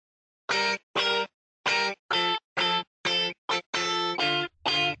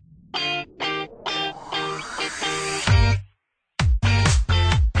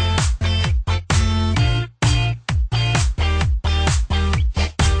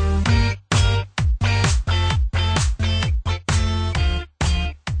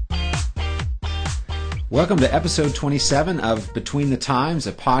Welcome to episode 27 of Between the Times,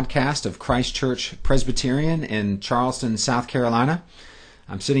 a podcast of Christ Church Presbyterian in Charleston, South Carolina.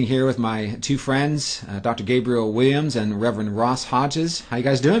 I'm sitting here with my two friends, Dr. Gabriel Williams and Reverend Ross Hodges. How you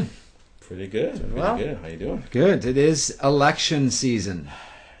guys doing? Pretty good. Good. How you doing? Good. It is election season.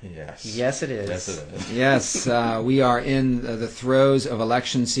 Yes. Yes, it is. Yes, it is. Yes, we are in the throes of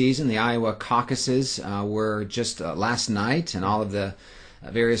election season. The Iowa caucuses were just last night, and all of the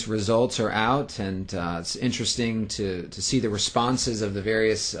various results are out, and it's interesting to see the responses of the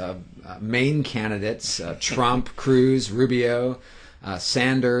various main candidates, Trump, Cruz, Rubio,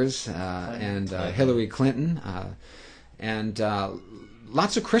 Sanders, and Hillary Clinton. And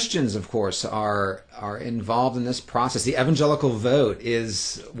lots of Christians, of course, are involved in this process. The evangelical vote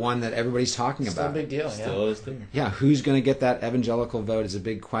is one that everybody's talking about. Still a big deal. Still is there. Yeah, who's going to get that evangelical vote is a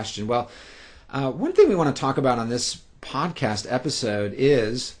big question. Well, one thing we want to talk about on this podcast episode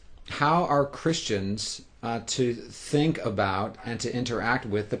is how are Christians to think about and to interact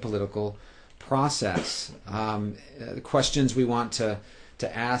with the political process. The questions we want to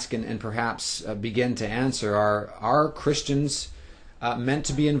ask and perhaps begin to answer are Christians meant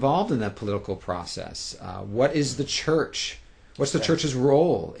to be involved in that political process? What is the church? What's the church's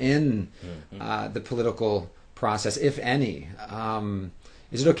role in the political process, if any?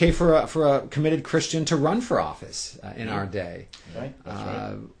 Is it okay for a committed Christian to run for office in our day? Right. That's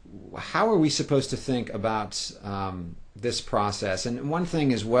right. How are we supposed to think about this process? And one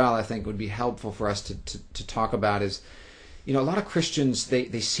thing as well I think would be helpful for us to talk about is, a lot of Christians,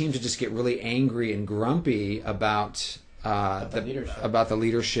 they seem to just get really angry and grumpy about the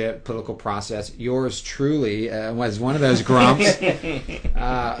leadership, political process. Yours truly was one of those grumps.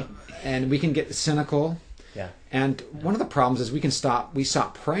 And we can get cynical. Yeah. And one of the problems is we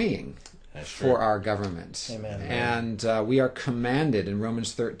stop praying for our government. Amen. And we are commanded in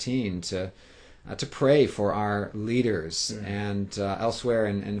Romans 13 to pray for our leaders and elsewhere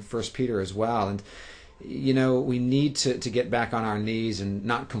in 1 Peter as well. And we need to get back on our knees and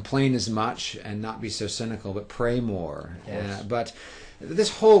not complain as much and not be so cynical, but pray more. But this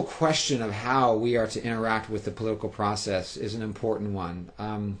whole question of how we are to interact with the political process is an important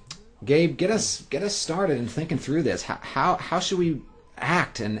one. Gabe, get us started in thinking through this. How should we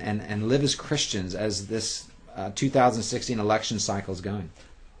act and live as Christians as this 2016 election cycle is going?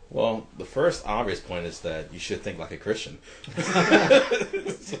 Well, the first obvious point is that you should think like a Christian.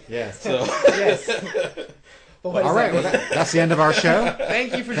 Yes. Yes. All right, well, that's the end of our show.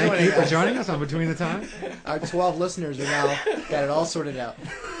 Thank you for joining us on Between the Time. Our 12 listeners are now got it all sorted out.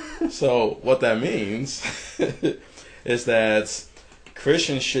 So what that means is that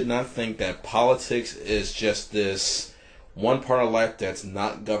Christians should not think that politics is just this one part of life that's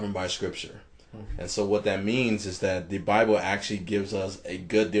not governed by Scripture. And so what that means is that the Bible actually gives us a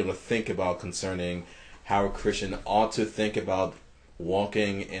good deal to think about concerning how a Christian ought to think about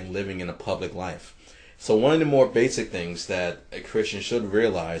walking and living in a public life. So one of the more basic things that a Christian should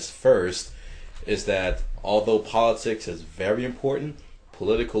realize first is that although politics is very important,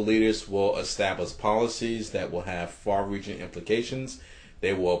 political leaders will establish policies that will have far-reaching implications.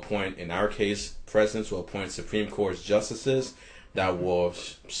 They will appoint, in our case, presidents will appoint Supreme Court justices that will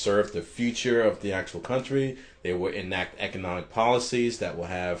serve the future of the actual country. They will enact economic policies that will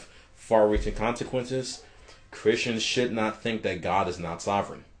have far-reaching consequences. Christians should not think that God is not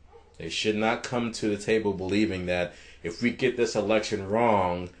sovereign. They should not come to the table believing that if we get this election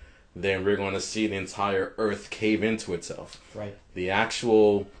wrong, then we're going to see the entire earth cave into itself. Right. The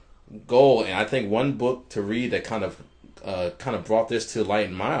actual goal, and I think one book to read that kind of brought this to light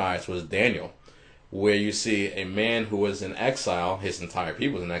in my eyes was Daniel, where you see a man who was in exile. His entire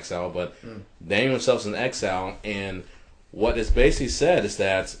people was in exile, but Daniel himself is in exile. And what is basically said is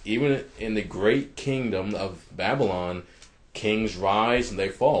that even in the great kingdom of Babylon, kings rise and they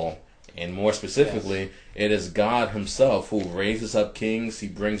fall. And more specifically, it is God himself who raises up kings. He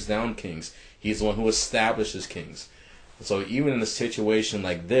brings down kings. He's the one who establishes kings. So even in a situation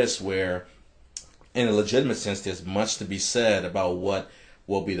like this, where in a legitimate sense there's much to be said about what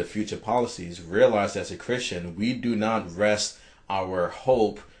will be the future policies, realize as a Christian, we do not rest our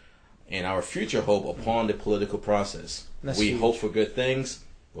hope and our future hope upon the political process. We hope for good things,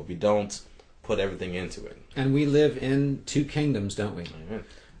 but we don't put everything into it. And we live in two kingdoms, don't we? Amen.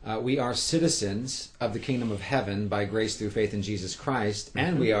 We are citizens of the kingdom of heaven by grace through faith in Jesus Christ,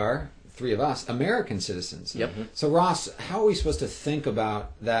 and we are, three of us, American citizens. Yep. So Ross, how are we supposed to think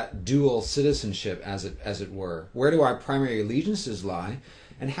about that dual citizenship, as it were? Where do our primary allegiances lie,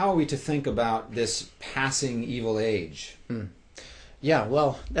 and how are we to think about this passing evil age? Yeah,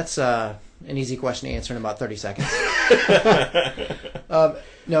 well, that's an easy question to answer in about 30 seconds.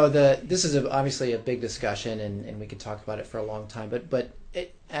 No, this is obviously a big discussion, and we could talk about it for a long time. But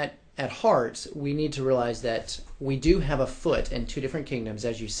at heart, we need to realize that we do have a foot in two different kingdoms,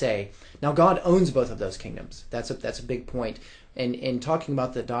 as you say. Now, God owns both of those kingdoms. That's a big point. And in talking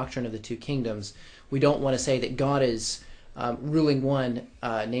about the doctrine of the two kingdoms, we don't want to say that God is ruling one,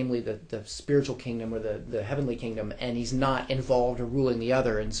 namely the spiritual kingdom or the heavenly kingdom, and He's not involved or ruling the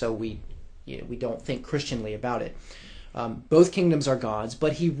other, and so we don't think Christianly about it. Both kingdoms are God's,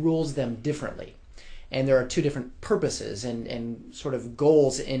 but He rules them differently. And there are two different purposes and sort of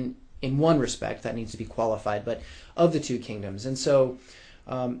goals in one respect that needs to be qualified, but of the two kingdoms. And so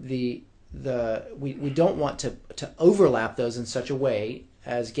we don't want to overlap those in such a way,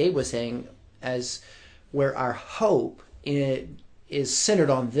 as Gabe was saying, as where our hope is centered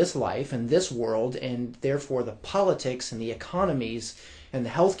on this life and this world, and therefore the politics and the economies and the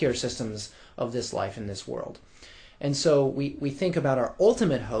healthcare systems of this life and this world. And so we think about our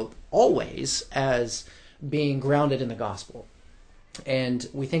ultimate hope always as being grounded in the gospel. And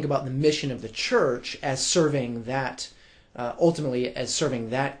we think about the mission of the church as serving that, ultimately as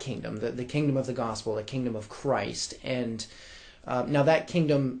serving that kingdom, the kingdom of the gospel, the kingdom of Christ. And now that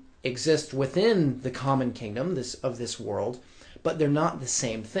kingdom exists within the common kingdom of this world, but they're not the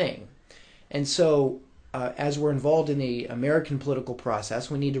same thing. And so as we're involved in the American political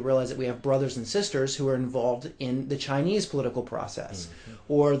process, we need to realize that we have brothers and sisters who are involved in the Chinese political process,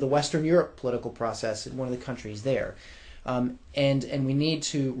 or the Western Europe political process in one of the countries there. And we need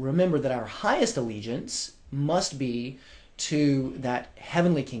to remember that our highest allegiance must be to that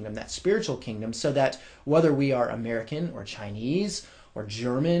heavenly kingdom, that spiritual kingdom, so that whether we are American or Chinese or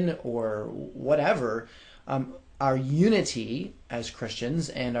German or whatever, our unity as Christians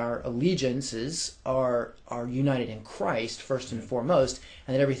and our allegiances are united in Christ first and foremost,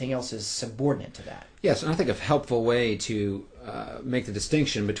 and that everything else is subordinate to that. Yes, and I think a helpful way to make the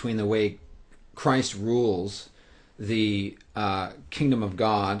distinction between the way Christ rules the kingdom of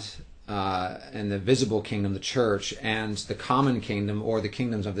God and the visible kingdom, the church, and the common kingdom or the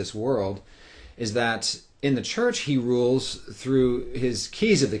kingdoms of this world is that in the church He rules through His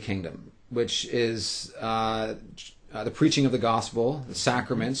keys of the kingdom, which is the preaching of the gospel, the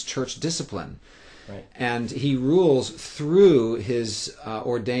sacraments, church discipline. Right. And He rules through His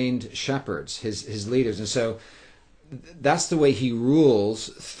ordained shepherds, His leaders. And so that's the way He rules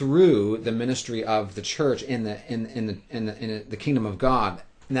through the ministry of the church in the kingdom of God.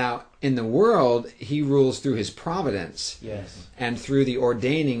 Now, in the world, He rules through His providence. Yes. And through the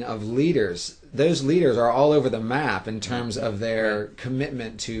ordaining of leaders. Those leaders are all over the map in terms of their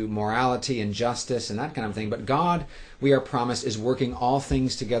commitment to morality and justice and that kind of thing. But God, we are promised, is working all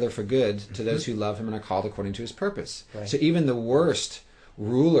things together for good to those who love Him and are called according to His purpose. Right. So even the worst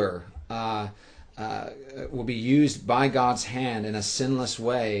ruler will be used by God's hand in a sinless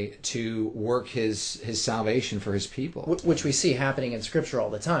way to work His salvation for His people. Which we see happening in Scripture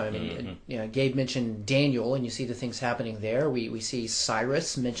all the time. I mean, Gabe mentioned Daniel, and you see the things happening there. We see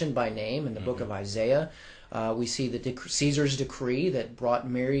Cyrus mentioned by name in the book of Isaiah. We see the Caesar's decree that brought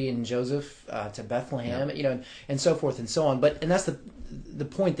Mary and Joseph to Bethlehem, and so forth and so on. And that's the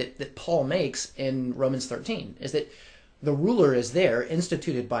point that Paul makes in Romans 13, is that the ruler is there,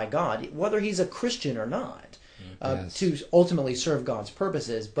 instituted by God, whether he's a Christian or not, to ultimately serve God's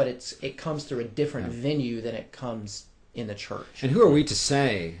purposes, but it comes through a different venue than it comes in the church. And who are we to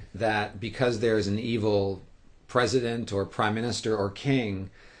say that because there is an evil president or prime minister or king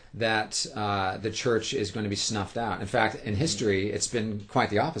that the church is going to be snuffed out? In fact, in history, it's been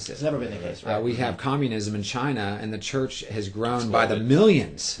quite the opposite. It's never been the case, right? We have communism in China, and the church has grown by the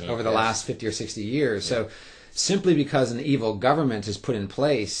millions over the last 50 or 60 years. So simply because an evil government is put in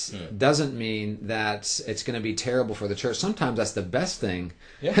place doesn't mean that it's going to be terrible for the church. Sometimes that's the best thing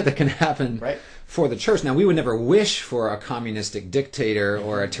that can happen for the church. Now, we would never wish for a communistic dictator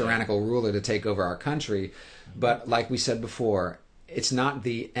or a tyrannical ruler to take over our country, but like we said before, it's not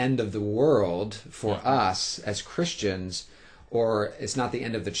the end of the world for us as Christians, or it's not the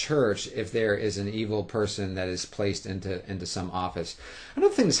end of the church if there is an evil person that is placed into some office.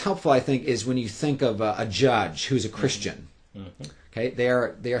 Another thing that's helpful, I think, is when you think of a judge who's a Christian. Okay, they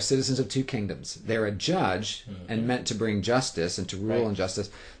are citizens of two kingdoms. They're a judge and meant to bring justice and to rule in justice.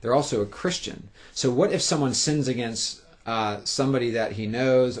 They're also a Christian. So what if someone sins against somebody that he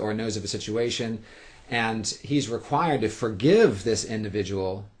knows or knows of a situation, and he's required to forgive this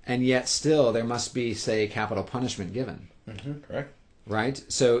individual, and yet still there must be, say, capital punishment given? Correct. Right?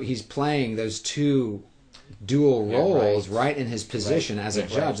 So he's playing those two dual roles right in his position as a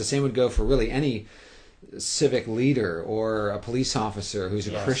judge. The same would go for really any civic leader or a police officer who's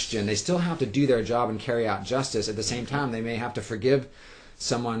a Christian. They still have to do their job and carry out justice. At the same time, they may have to forgive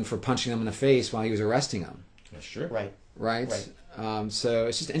someone for punching them in the face while he was arresting them. That's true. Right. Right? So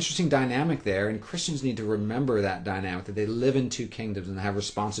it's just an interesting dynamic there, and Christians need to remember that dynamic, that they live in two kingdoms and have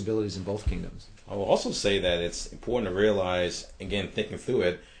responsibilities in both kingdoms. I will also say that it's important to realize, again, thinking through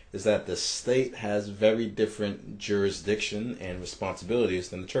it, is that the state has very different jurisdiction and responsibilities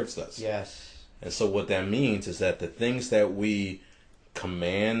than the church does. Yes. And so what that means is that the things that we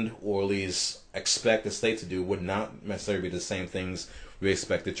command or at least expect the state to do would not necessarily be the same things we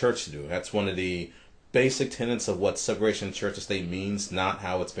expect the church to do. That's one of the basic tenets of what separation of church and state means, not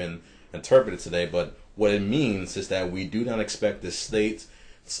how it's been interpreted today, but what it means is that we do not expect the state's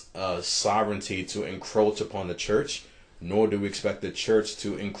sovereignty to encroach upon the church, nor do we expect the church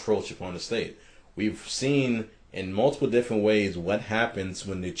to encroach upon the state. We've seen in multiple different ways what happens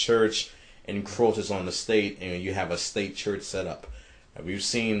when the church encroaches on the state and you have a state church set up. We've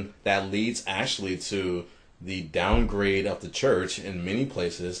seen that leads actually to the downgrade of the church in many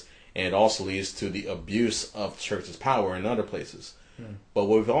places, and it also leads to the abuse of church's power in other places. But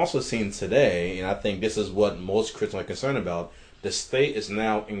what we've also seen today, and I think this is what most Christians are concerned about, the state is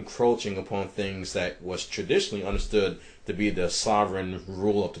now encroaching upon things that was traditionally understood to be the sovereign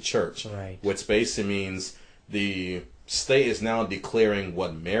rule of the church. Right. Which basically means the state is now declaring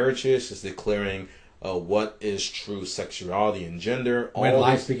what marriage is declaring what is true sexuality and gender. When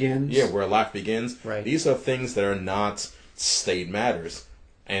life begins. Yeah, where life begins. Right. These are things that are not state matters.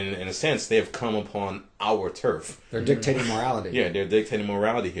 And in a sense, they have come upon our turf. They're dictating morality. Yeah, they're dictating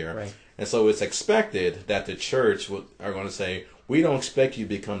morality here. Right. And so it's expected that the church are going to say, we don't expect you to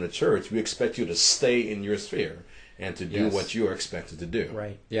become the church. We expect you to stay in your sphere and to do what you are expected to do.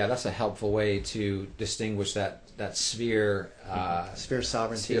 Right. Yeah, that's a helpful way to distinguish that sphere. Sphere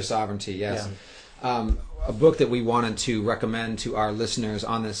sovereignty. Sphere sovereignty, yes. Yeah. A book that we wanted to recommend to our listeners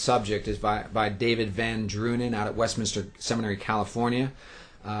on this subject is by David Van Drunen out at Westminster Seminary, California,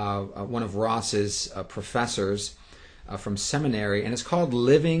 one of Ross's professors from seminary, and it's called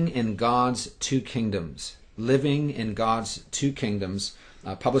Living in God's Two Kingdoms. Living in God's Two Kingdoms,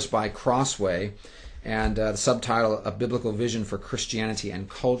 published by Crossway, and the subtitle, A Biblical Vision for Christianity and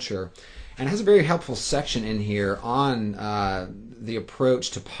Culture. And it has a very helpful section in here on the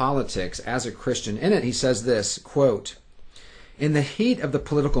approach to politics as a Christian. In it, he says this, quote, "In the heat of the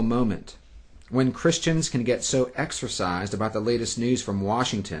political moment, when Christians can get so exercised about the latest news from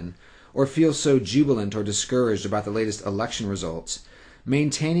Washington, or feel so jubilant or discouraged about the latest election results,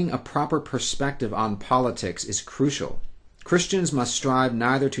 maintaining a proper perspective on politics is crucial. Christians must strive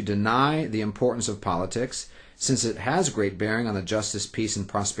neither to deny the importance of politics, since it has great bearing on the justice, peace, and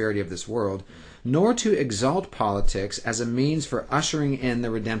prosperity of this world, nor to exalt politics as a means for ushering in the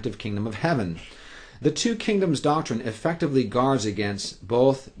redemptive kingdom of heaven. The two kingdoms doctrine effectively guards against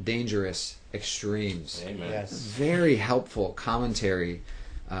both dangerous extremes." Amen. Yes. Very helpful commentary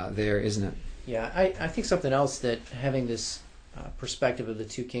there, isn't it? Yeah, I think something else that having this perspective of the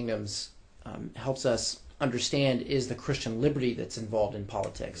two kingdoms helps us understand is the Christian liberty that's involved in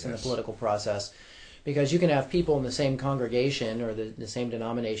politics and the political process. Because you can have people in the same congregation or the same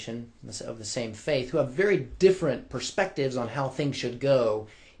denomination of the same faith who have very different perspectives on how things should go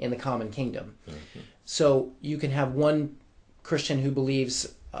in the common kingdom. Mm-hmm. So you can have one Christian who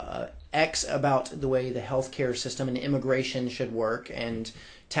believes X about the way the healthcare system and immigration should work and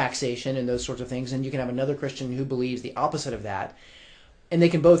taxation and those sorts of things, and you can have another Christian who believes the opposite of that. And they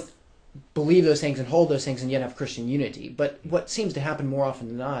can both believe those things and hold those things and yet have Christian unity. But what seems to happen more often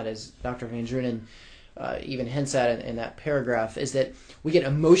than not, as Dr. Van Drunen even hints at in that paragraph, is that we get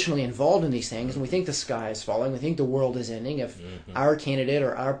emotionally involved in these things and we think the sky is falling, we think the world is ending if our candidate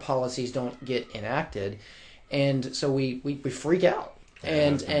or our policies don't get enacted. And so we freak out.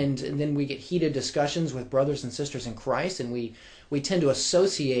 And then we get heated discussions with brothers and sisters in Christ, and we tend to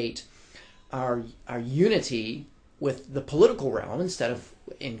associate our unity with the political realm instead of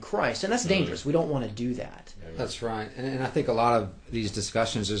in Christ. And that's dangerous. We don't want to do that. That's right. And I think a lot of these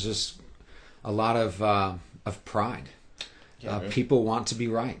discussions, there's just a lot of pride. People want to be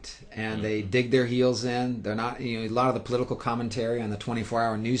right, and they dig their heels in. They're not, a lot of the political commentary on the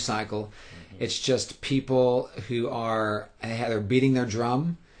 24-hour news cycle, it's just people who they're beating their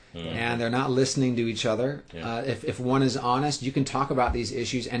drum, and they're not listening to each other. If one is honest, you can talk about these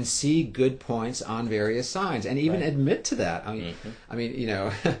issues and see good points on various sides, and even admit to that. I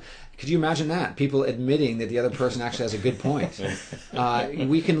mean, could you imagine that? People admitting that the other person actually has a good point.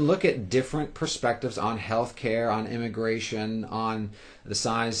 We can look at different perspectives on healthcare, on immigration, on the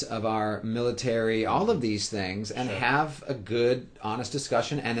size of our military, all of these things, and have a good, honest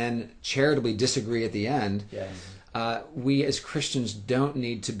discussion, and then charitably disagree at the end. Yes. We as Christians don't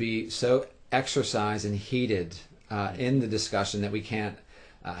need to be so exercised and heated in the discussion that we can't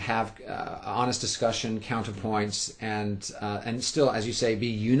have honest discussion, counterpoints, and still, as you say, be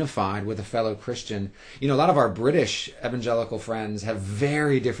unified with a fellow Christian. A lot of our British evangelical friends have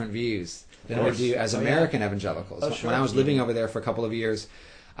very different views than we do as American evangelicals. Oh, sure. When I was living over there for a couple of years,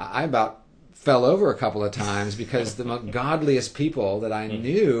 I about fell over a couple of times because the most godliest people that I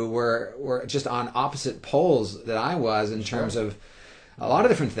knew were just on opposite poles that I was in terms of a lot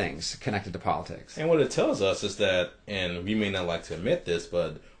of different things connected to politics. And what it tells us is that, and we may not like to admit this,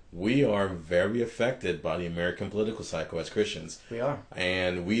 but we are very affected by the American political cycle as Christians. We are.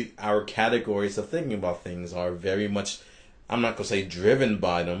 And our categories of thinking about things are very much, I'm not going to say driven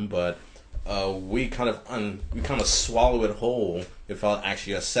by them, but we kind of swallow it whole without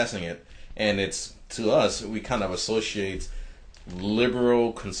actually assessing it. And it's, to us, we kind of associate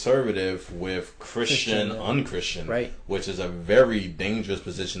liberal conservative with Christian unchristian, right, which is a very dangerous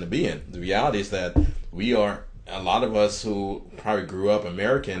position to be in. The reality is that a lot of us who probably grew up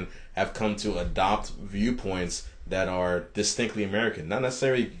American have come to adopt viewpoints that are distinctly American. They're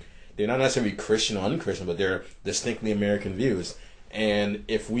not necessarily Christian or unchristian, but they're distinctly American views. And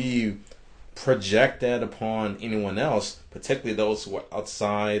if we project that upon anyone else, particularly those who are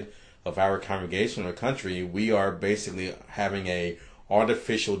outside of our congregation or country, we are basically having a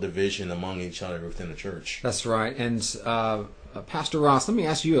artificial division among each other within the church. That's right. And Pastor Ross, let me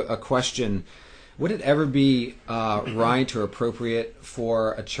ask you a question. Would it ever be right or appropriate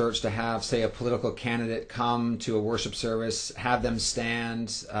for a church to have, say, a political candidate come to a worship service, have them stand,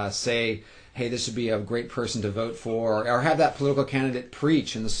 say, hey, this would be a great person to vote for, or have that political candidate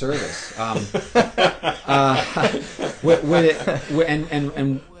preach in the service?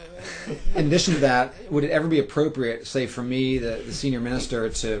 In addition to that, would it ever be appropriate, say for me, the senior minister,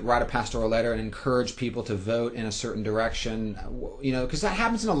 to write a pastoral letter and encourage people to vote in a certain direction? Because that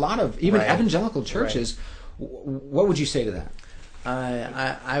happens in a lot of even evangelical churches. Right. What would you say to that?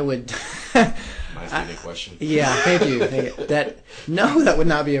 I would. Nice leading question. Yeah, thank you. That would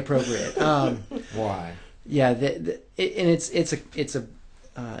not be appropriate. Why? Yeah, and it's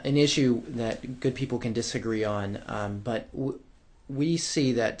an issue that good people can disagree on, but we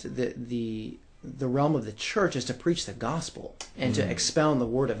see that the realm of the church is to preach the gospel and to expound the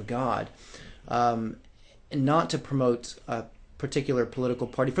word of God, and not to promote a particular political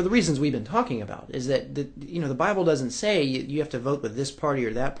party for the reasons we've been talking about. Is that the Bible doesn't say you have to vote with this party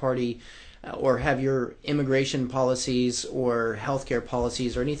or that party, or have your immigration policies or healthcare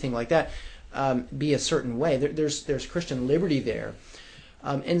policies or anything like that be a certain way. There's Christian liberty there.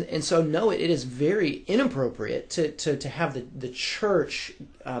 And so, no, it is very inappropriate to have the church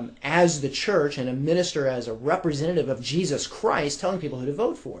as the church and a minister as a representative of Jesus Christ telling people who to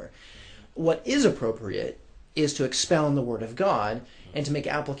vote for. What is appropriate is to expound the Word of God and to make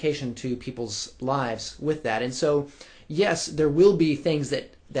application to people's lives with that. And so, yes, there will be things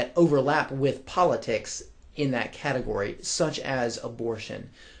that overlap with politics in that category, such as abortion,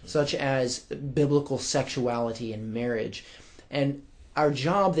 such as biblical sexuality and marriage. And our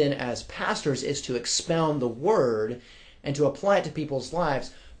job then as pastors is to expound the word and to apply it to people's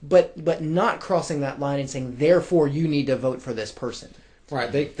lives, but not crossing that line and saying, therefore you need to vote for this person. Right.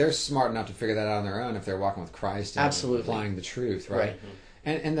 They're smart enough to figure that out on their own if they're walking with Christ and Absolutely. Applying the truth, right?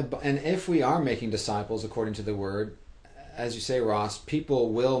 And if we are making disciples according to the word, as you say, Ross,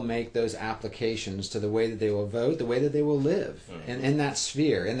 people will make those applications to the way that they will vote, the way that they will live, and in that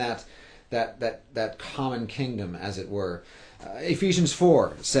sphere, in that common kingdom, as it were. Ephesians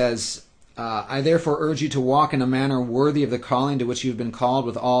 4 says, I therefore urge you to walk in a manner worthy of the calling to which you have been called,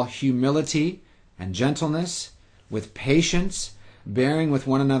 with all humility and gentleness, with patience, bearing with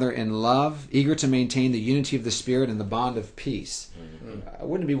one another in love, eager to maintain the unity of the Spirit and the bond of peace.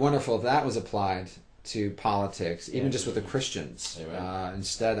 Wouldn't it be wonderful if that was applied to politics, even just with the Christians,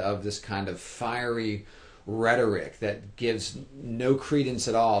 instead of this kind of fiery rhetoric that gives no credence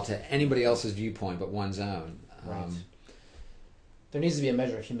at all to anybody else's viewpoint but one's own? Right. There needs to be a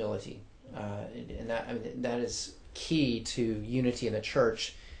measure of humility, and that is key to unity in the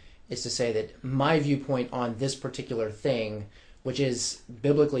church, is to say that my viewpoint on this particular thing, which is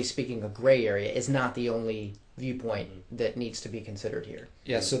biblically speaking a gray area, is not the only viewpoint that needs to be considered here.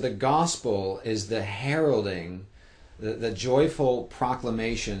 Yeah, so the gospel is the heralding, the joyful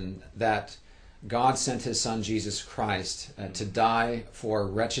proclamation that God sent his Son Jesus Christ to die for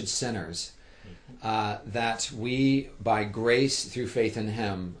wretched sinners, that we, by grace through faith in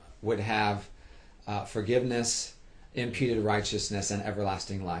him, would have forgiveness, imputed righteousness, and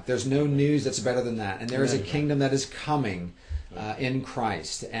everlasting life. There's no news that's better than that. And there is a kingdom that is coming in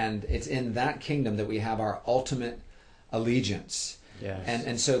Christ. And it's in that kingdom that we have our ultimate allegiance. Yes.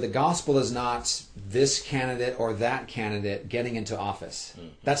 And so the gospel is not this candidate or that candidate getting into office.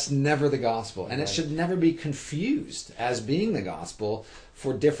 That's never the gospel. And it should never be confused as being the gospel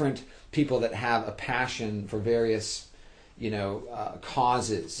for different people that have a passion for various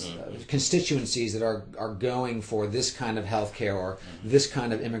causes, constituencies that are going for this kind of healthcare or this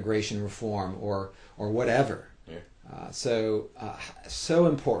kind of immigration reform or whatever. So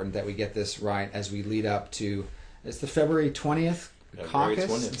important that we get this right as we lead up to, it's the February 20th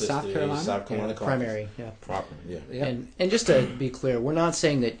caucus in South Carolina? South Carolina caucus. Primary, yeah. Proper, yeah. And just to be clear, we're not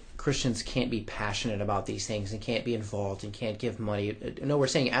saying that Christians can't be passionate about these things and can't be involved and can't give money. No, we're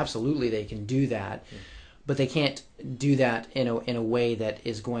saying absolutely they can do that, but they can't do that in a way that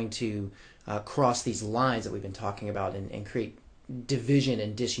is going to cross these lines that we've been talking about and create division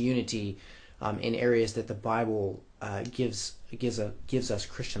and disunity in areas that the Bible gives us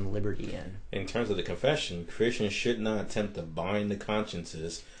Christian liberty in. In terms of the confession, Christians should not attempt to bind the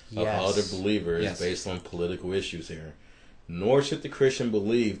consciences of Yes. other believers Yes. based on political issues here. Nor should the Christian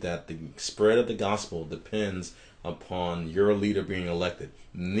believe that the spread of the gospel depends upon your leader being elected.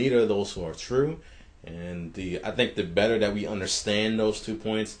 Neither of those are true. And I think the better that we understand those 2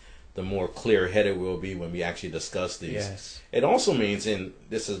 points, the more clear-headed we'll be when we actually discuss these. Yes. It also means, and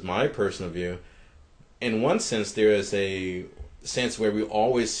this is my personal view, in one sense there is a sense where we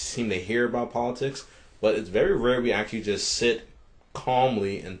always seem to hear about politics, but it's very rare we actually just sit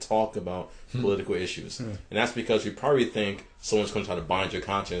calmly and talk about political issues. And that's because we probably think someone's going to try to bind your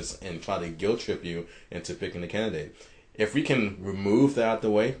conscience and try to guilt trip you into picking the candidate. If we can remove that out of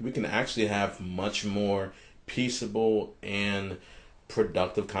the way, we can actually have much more peaceable and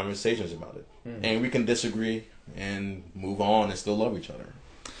productive conversations about it. And we can disagree and move on and still love each other.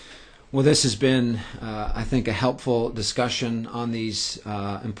 Well, this has been, I think, a helpful discussion on these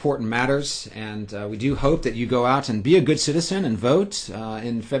important matters, and we do hope that you go out and be a good citizen and vote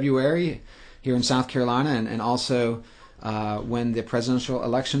in February here in South Carolina, and also when the presidential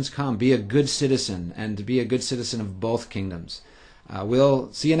elections come. Be a good citizen, and be a good citizen of both kingdoms.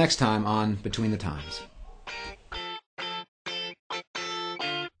 We'll see you next time on Between the Times.